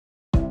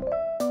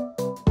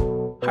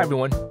Hi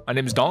everyone, my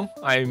name is Dong.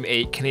 I'm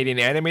a Canadian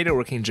animator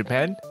working in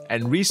Japan,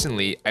 and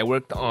recently I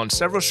worked on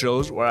several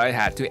shows where I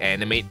had to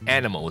animate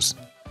animals.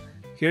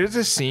 Here's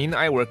a scene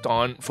I worked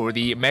on for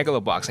the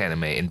Megalobox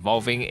anime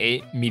involving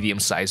a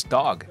medium-sized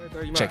dog.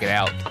 Check it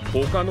out.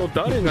 他の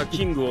誰が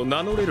キングを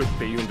名乗れるっ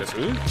て言うんです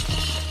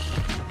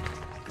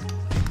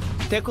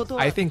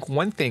I think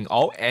one thing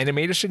all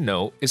animators should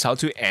know is how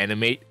to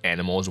animate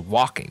animals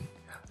walking.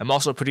 I'm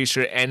also pretty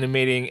sure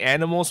animating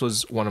animals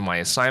was one of my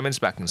assignments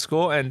back in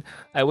school, and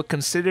I would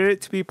consider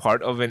it to be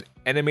part of an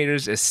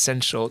animator's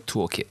essential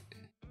toolkit.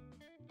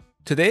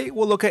 Today,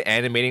 we'll look at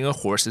animating a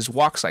horse's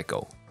walk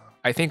cycle.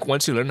 I think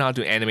once you learn how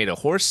to animate a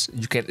horse,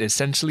 you can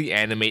essentially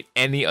animate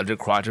any other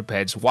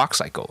quadruped's walk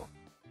cycle.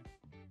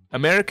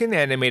 American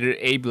animator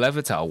Abe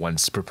Levital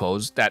once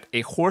proposed that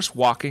a horse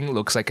walking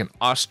looks like an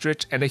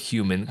ostrich and a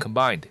human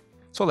combined.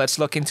 So let's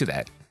look into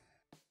that.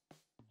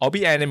 I'll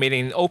be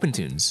animating in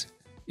OpenToons.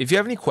 If you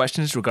have any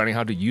questions regarding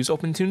how to use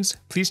OpenToons,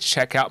 please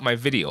check out my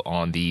video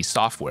on the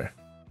software.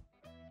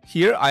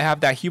 Here I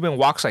have that human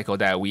walk cycle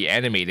that we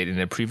animated in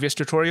a previous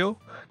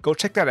tutorial. Go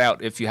check that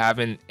out if you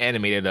haven't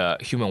animated a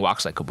human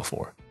walk cycle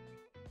before.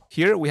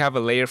 Here we have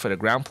a layer for the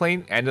ground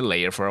plane and a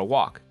layer for a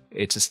walk.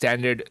 It's a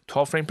standard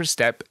 12 frames per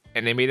step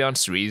animated on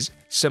series,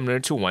 similar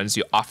to ones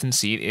you often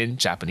see in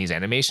Japanese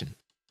animation.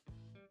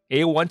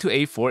 A1 to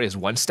A4 is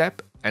one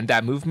step, and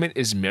that movement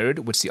is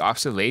mirrored with the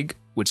opposite leg,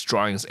 which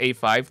drawings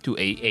A5 to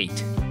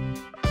A8.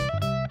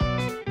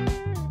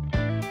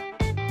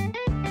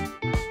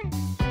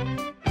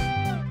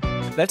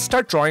 Let's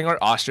start drawing our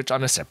ostrich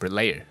on a separate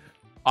layer.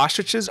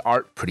 Ostriches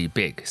are pretty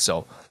big,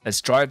 so let's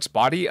draw its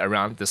body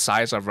around the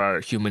size of our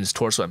human's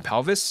torso and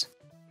pelvis.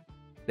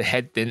 The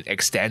head then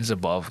extends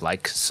above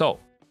like so.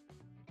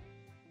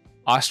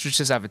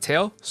 Ostriches have a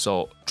tail,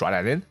 so draw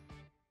that in.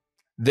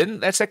 Then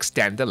let's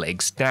extend the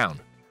legs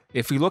down.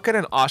 If we look at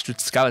an ostrich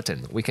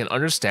skeleton, we can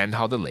understand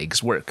how the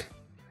legs work.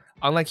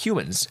 Unlike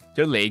humans,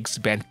 their legs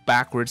bend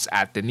backwards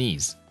at the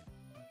knees.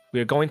 We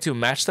are going to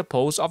match the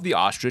pose of the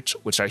ostrich,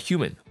 which are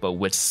human, but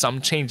with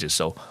some changes,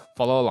 so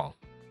follow along.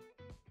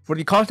 For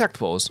the contact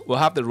pose, we'll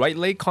have the right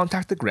leg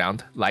contact the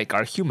ground like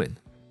our human,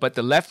 but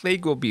the left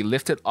leg will be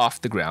lifted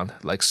off the ground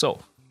like so.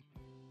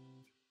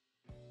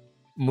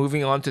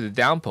 Moving on to the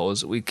down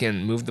pose, we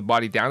can move the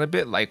body down a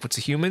bit like what's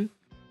a human.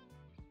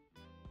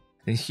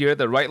 And here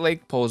the right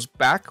leg pulls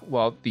back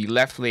while the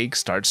left leg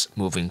starts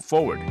moving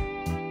forward.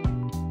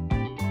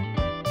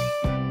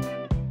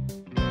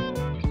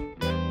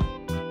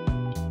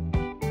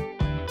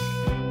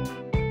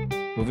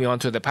 Moving on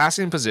to the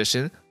passing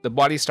position, the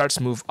body starts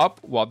to move up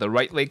while the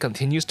right leg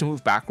continues to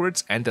move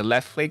backwards and the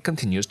left leg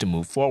continues to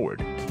move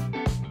forward.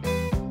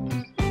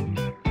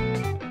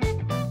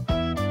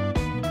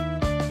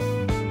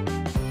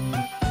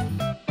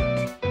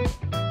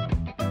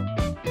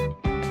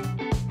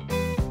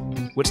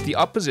 With the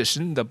up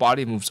position, the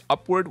body moves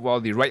upward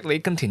while the right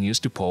leg continues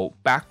to pull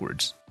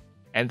backwards,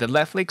 and the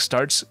left leg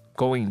starts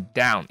going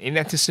down in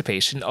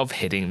anticipation of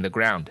hitting the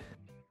ground.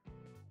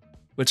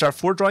 With our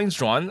 4 drawings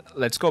drawn,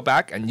 let's go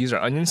back and use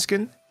our onion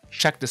skin,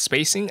 check the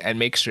spacing, and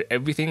make sure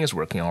everything is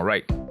working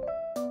alright.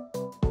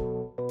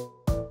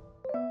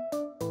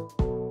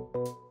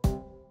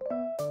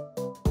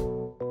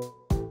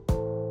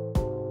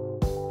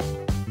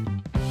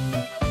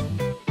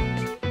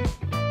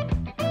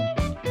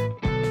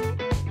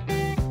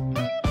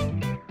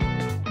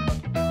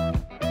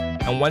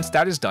 And once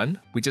that is done,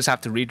 we just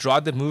have to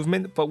redraw the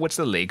movement but with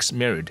the legs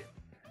mirrored.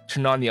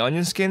 Turn on the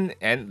onion skin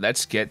and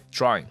let's get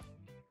drawing.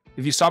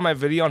 If you saw my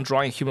video on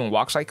drawing human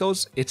walk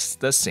cycles, it's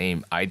the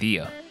same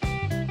idea.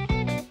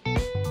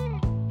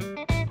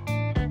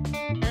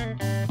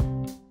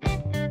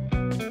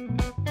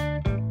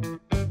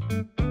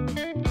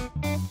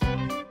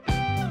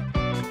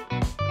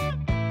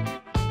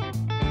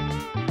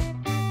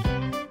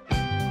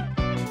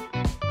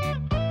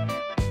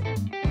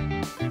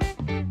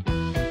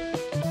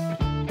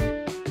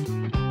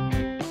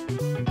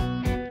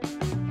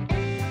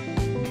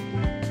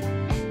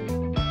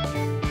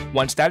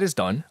 Once that is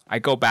done, I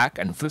go back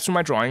and flip through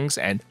my drawings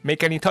and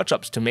make any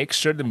touch-ups to make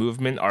sure the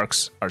movement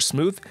arcs are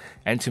smooth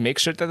and to make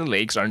sure that the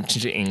legs aren't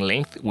changing in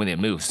length when it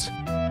moves.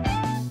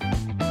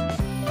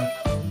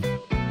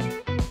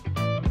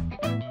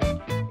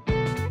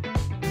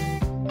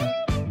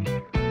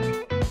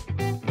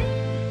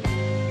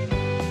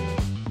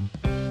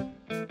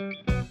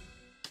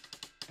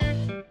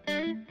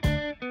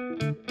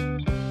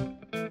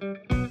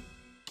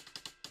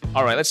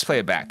 Alright, let's play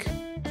it back.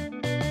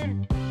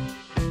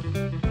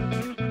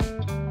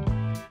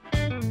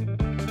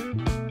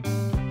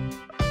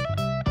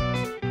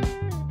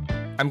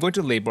 I'm going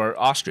to label our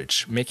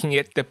ostrich, making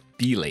it the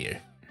B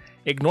layer.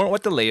 Ignore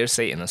what the layers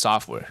say in the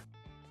software.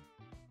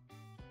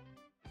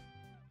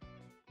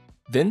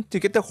 Then, to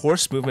get the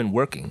horse movement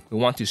working, we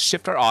want to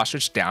shift our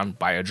ostrich down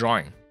by a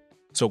drawing.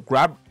 So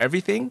grab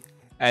everything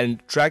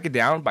and drag it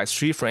down by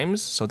 3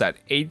 frames so that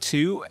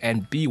A2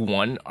 and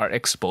B1 are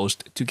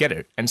exposed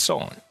together, and so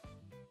on.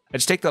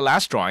 Let's take the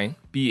last drawing,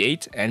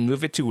 B8, and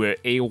move it to where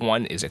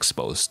A1 is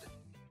exposed.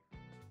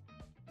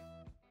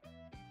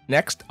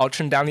 Next, I'll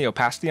turn down the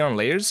opacity on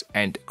layers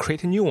and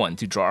create a new one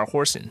to draw our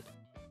horse in.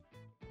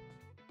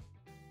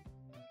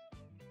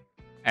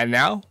 And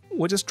now,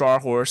 we'll just draw our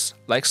horse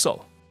like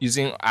so,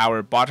 using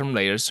our bottom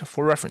layers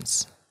for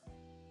reference.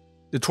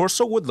 The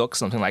torso would look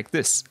something like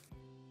this,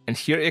 and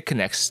here it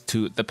connects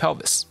to the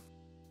pelvis.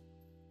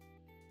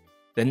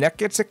 The neck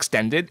gets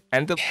extended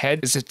and the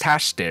head is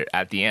attached there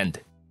at the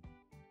end.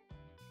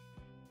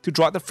 To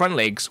draw the front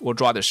legs, we'll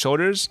draw the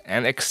shoulders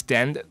and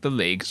extend the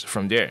legs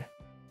from there.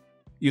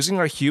 Using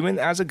our human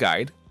as a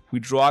guide, we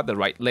draw the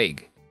right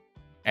leg,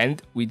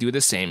 and we do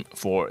the same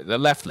for the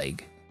left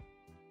leg.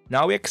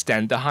 Now we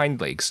extend the hind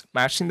legs,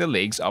 matching the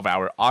legs of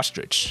our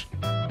ostrich.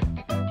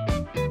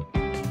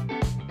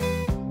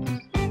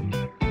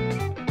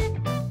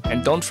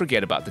 And don't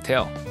forget about the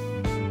tail.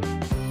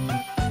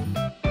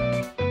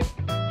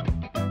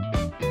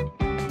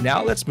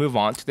 Now let's move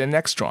on to the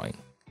next drawing.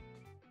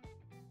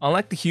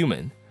 Unlike the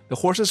human, the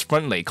horse's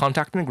front leg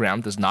contacting the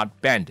ground does not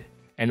bend,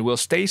 and will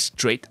stay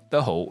straight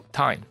the whole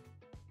time.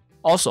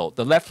 Also,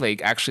 the left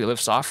leg actually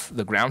lifts off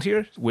the ground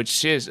here,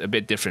 which is a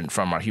bit different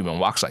from our human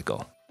walk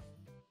cycle.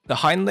 The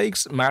hind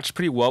legs match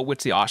pretty well with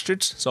the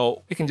ostrich,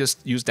 so we can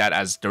just use that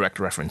as direct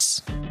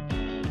reference.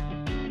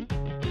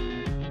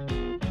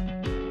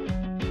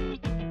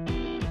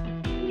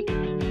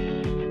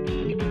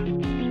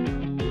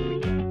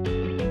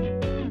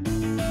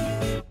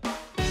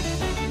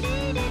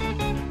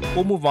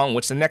 We'll move on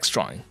with the next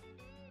drawing.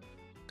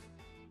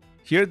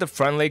 Here the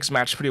front legs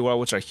match pretty well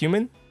with our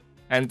human,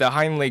 and the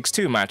hind legs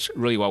too match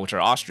really well with our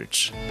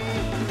ostrich.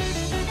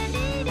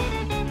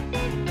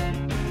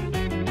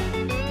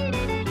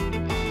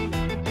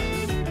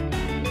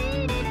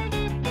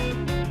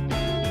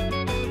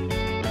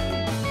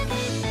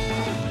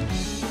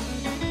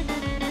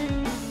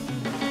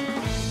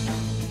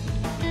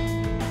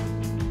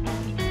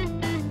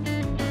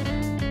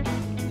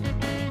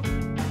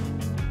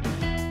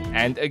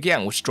 And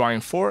again, with drawing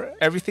 4,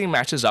 everything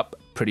matches up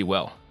pretty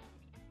well.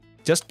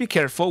 Just be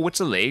careful with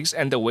the legs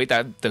and the way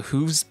that the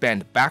hooves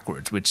bend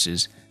backwards, which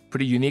is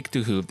pretty unique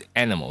to hooved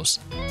animals.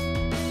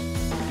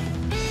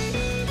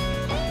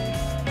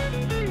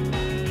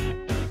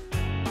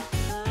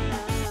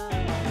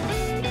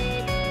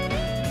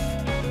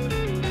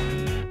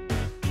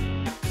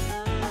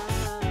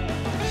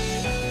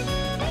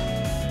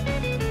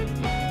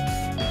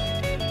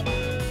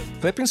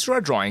 Flipping through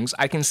our drawings,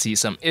 I can see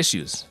some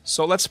issues,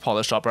 so let's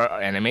polish up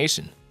our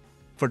animation.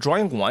 For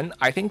drawing 1,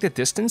 I think the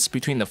distance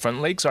between the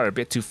front legs are a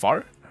bit too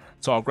far,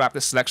 so I'll grab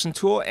the selection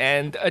tool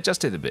and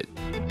adjust it a bit.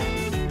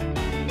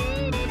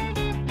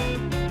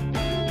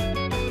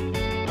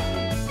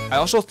 I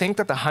also think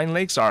that the hind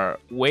legs are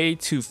way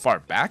too far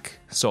back,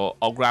 so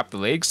I'll grab the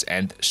legs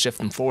and shift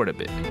them forward a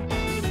bit.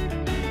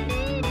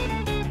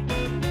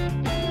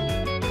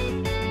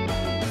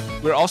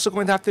 We're also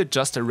going to have to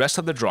adjust the rest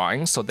of the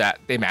drawing so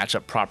that they match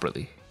up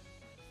properly.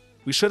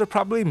 We should have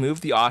probably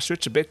moved the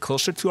ostrich a bit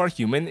closer to our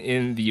human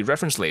in the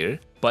reference layer,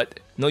 but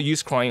no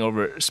use crying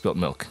over spilt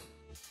milk.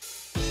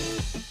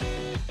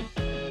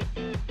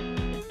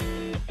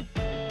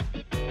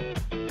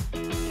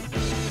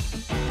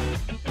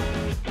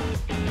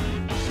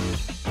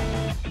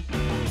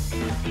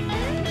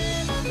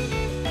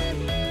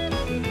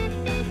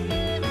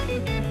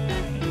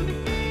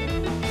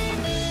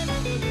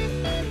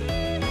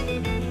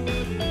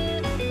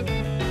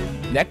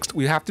 Next,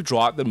 we have to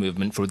draw out the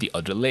movement for the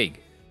other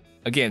leg.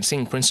 Again,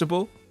 same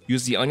principle,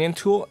 use the onion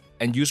tool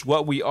and use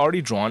what we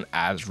already drawn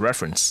as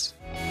reference.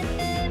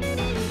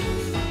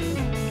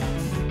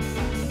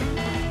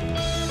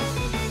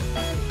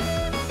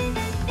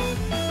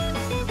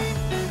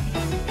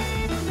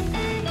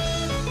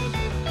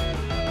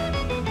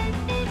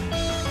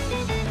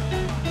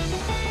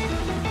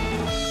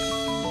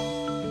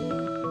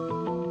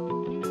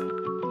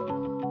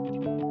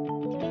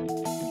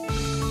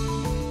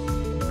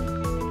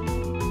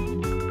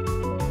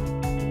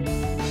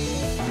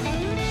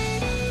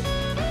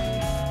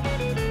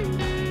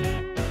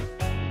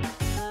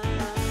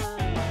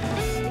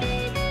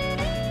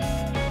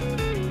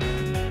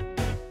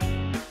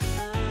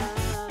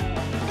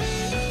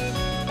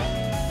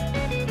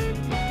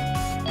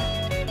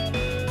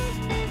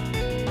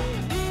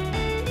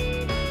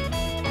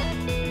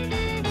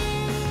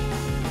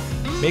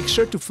 Make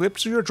sure to flip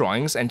through your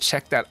drawings and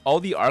check that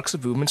all the arcs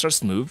of movements are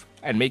smooth,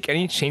 and make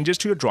any changes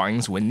to your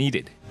drawings when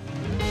needed.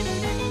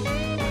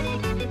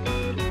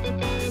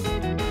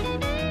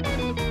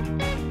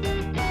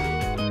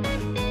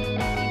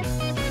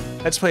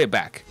 Let's play it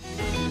back.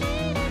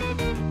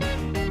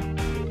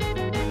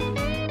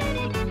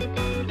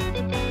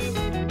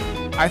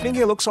 I think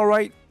it looks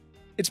alright.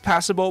 It's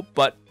passable,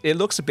 but it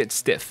looks a bit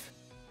stiff.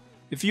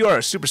 If you are a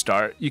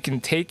superstar, you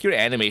can take your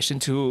animation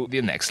to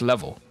the next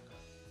level.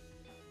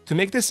 To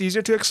make this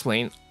easier to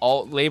explain,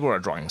 I'll label our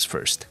drawings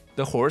first.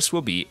 The horse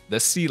will be the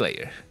C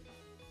layer.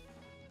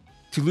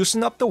 To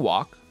loosen up the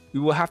walk, we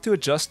will have to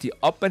adjust the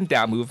up and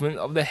down movement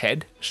of the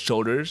head,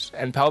 shoulders,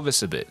 and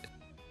pelvis a bit.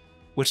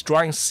 With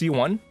drawing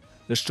C1,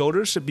 the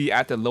shoulders should be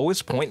at the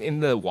lowest point in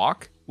the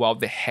walk, while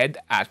the head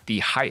at the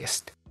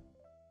highest.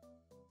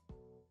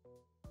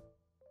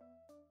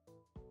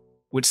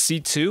 With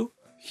C2,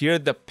 here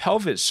the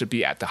pelvis should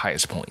be at the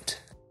highest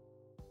point.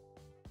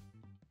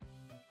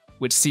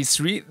 With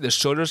C3, the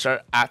shoulders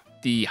are at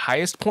the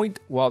highest point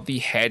while the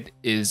head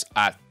is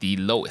at the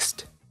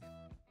lowest.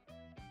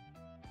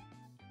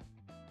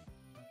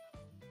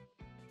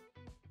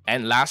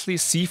 And lastly,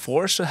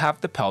 C4 should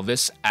have the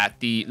pelvis at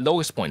the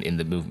lowest point in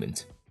the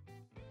movement.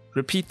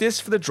 Repeat this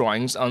for the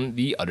drawings on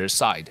the other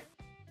side.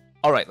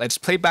 Alright, let's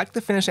play back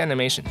the finished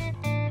animation.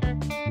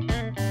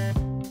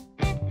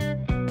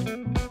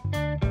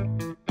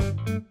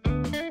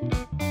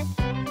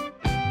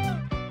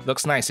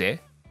 Looks nice, eh?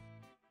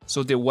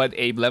 So did what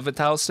Abe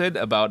Levital said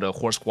about a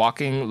horse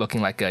walking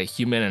looking like a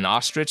human and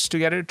ostrich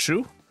together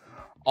true?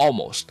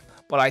 Almost,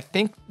 but I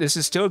think this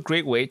is still a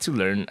great way to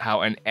learn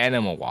how an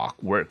animal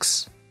walk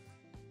works.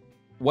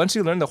 Once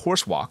you learn the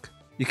horse walk,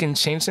 you can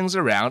change things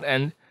around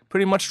and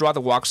pretty much draw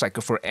the walk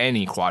cycle for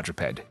any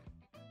quadruped.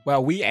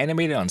 While we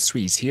animated on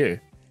 3s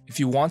here, if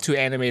you want to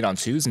animate on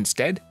 2s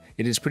instead,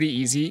 it is pretty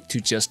easy to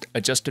just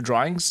adjust the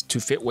drawings to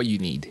fit what you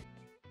need.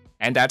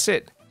 And that's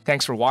it.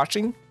 Thanks for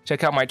watching.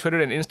 Check out my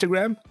Twitter and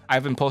Instagram.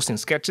 I've been posting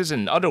sketches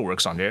and other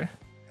works on there.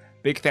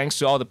 Big thanks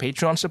to all the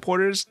Patreon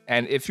supporters,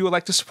 and if you would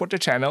like to support the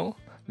channel,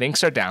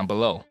 links are down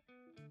below.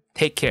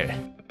 Take care.